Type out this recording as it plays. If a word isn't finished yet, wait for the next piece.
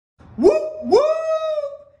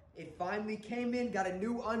finally came in, got a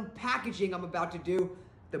new unpackaging I'm about to do.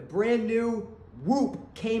 The brand new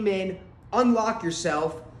Whoop came in. Unlock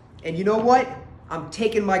yourself. And you know what? I'm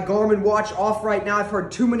taking my Garmin watch off right now. I've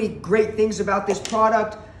heard too many great things about this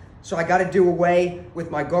product, so I gotta do away with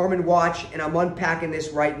my Garmin watch, and I'm unpacking this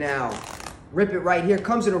right now. Rip it right here.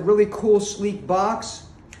 Comes in a really cool, sleek box.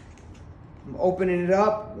 I'm opening it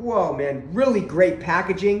up. Whoa, man, really great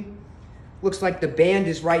packaging. Looks like the band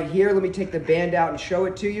is right here. Let me take the band out and show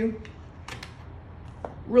it to you.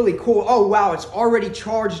 Really cool. Oh, wow, it's already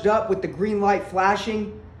charged up with the green light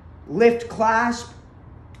flashing. Lift clasp.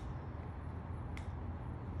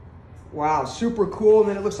 Wow, super cool. And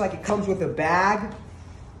then it looks like it comes with a bag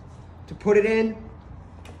to put it in.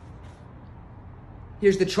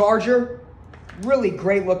 Here's the charger. Really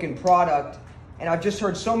great looking product. And I've just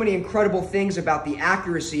heard so many incredible things about the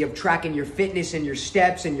accuracy of tracking your fitness and your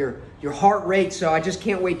steps and your heart rate. So I just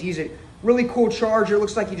can't wait to use it. Really cool charger.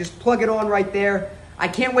 Looks like you just plug it on right there. I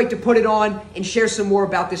can't wait to put it on and share some more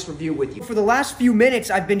about this review with you. For the last few minutes,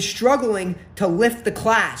 I've been struggling to lift the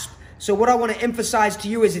clasp. So what I want to emphasize to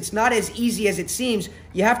you is it's not as easy as it seems.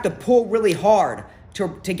 You have to pull really hard to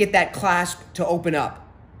get that clasp to open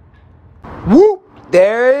up. Whoop!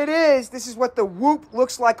 There it is. This is what the Whoop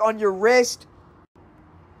looks like on your wrist.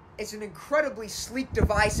 It's an incredibly sleek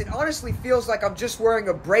device. It honestly feels like I'm just wearing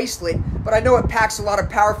a bracelet, but I know it packs a lot of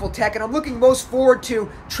powerful tech, and I'm looking most forward to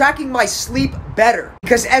tracking my sleep better.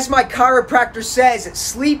 Because as my chiropractor says,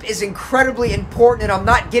 sleep is incredibly important, and I'm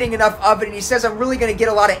not getting enough of it, and he says I'm really going to get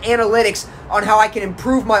a lot of analytics on how I can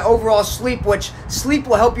improve my overall sleep, which sleep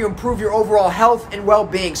will help you improve your overall health and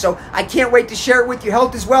well-being. So I can't wait to share it with you.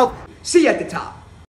 Health is wealth. See you at the top.